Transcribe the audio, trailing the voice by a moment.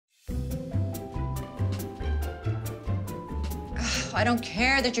I don't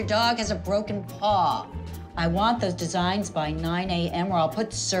care that your dog has a broken paw. I want those designs by 9 a.m. or I'll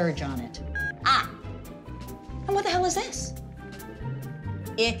put Surge on it. Ah! And what the hell is this?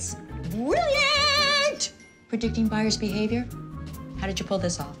 It's brilliant! Predicting buyers' behavior. How did you pull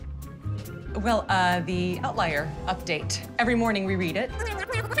this off? Well, the Outlier update. Every morning we read it.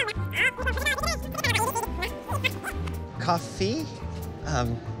 Coffee?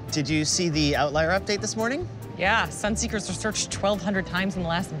 Did you see the Outlier update this morning? Yeah, Sunseekers were searched 1,200 times in the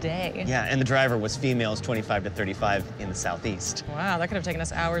last day. Yeah, and the driver was females 25 to 35 in the southeast. Wow, that could have taken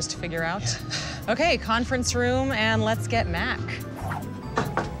us hours to figure out. Yeah. Okay, conference room, and let's get Mac.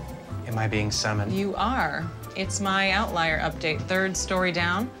 Am I being summoned? You are. It's my Outlier update, third story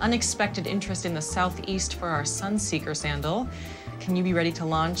down. Unexpected interest in the southeast for our Sunseeker sandal. Can you be ready to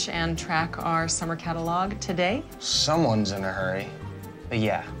launch and track our summer catalog today? Someone's in a hurry. But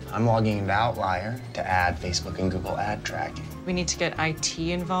yeah, I'm logging into Outlier to add Facebook and Google ad tracking. We need to get IT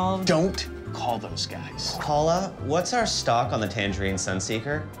involved. Don't call those guys. Paula, what's our stock on the Tangerine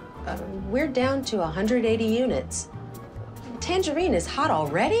Sunseeker? We're down to 180 units. Tangerine is hot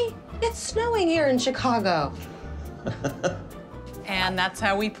already? It's snowing here in Chicago. And that's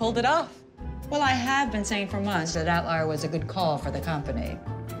how we pulled it off. Well, I have been saying for months that Outlier was a good call for the company.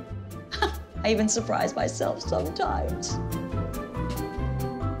 I even surprise myself sometimes.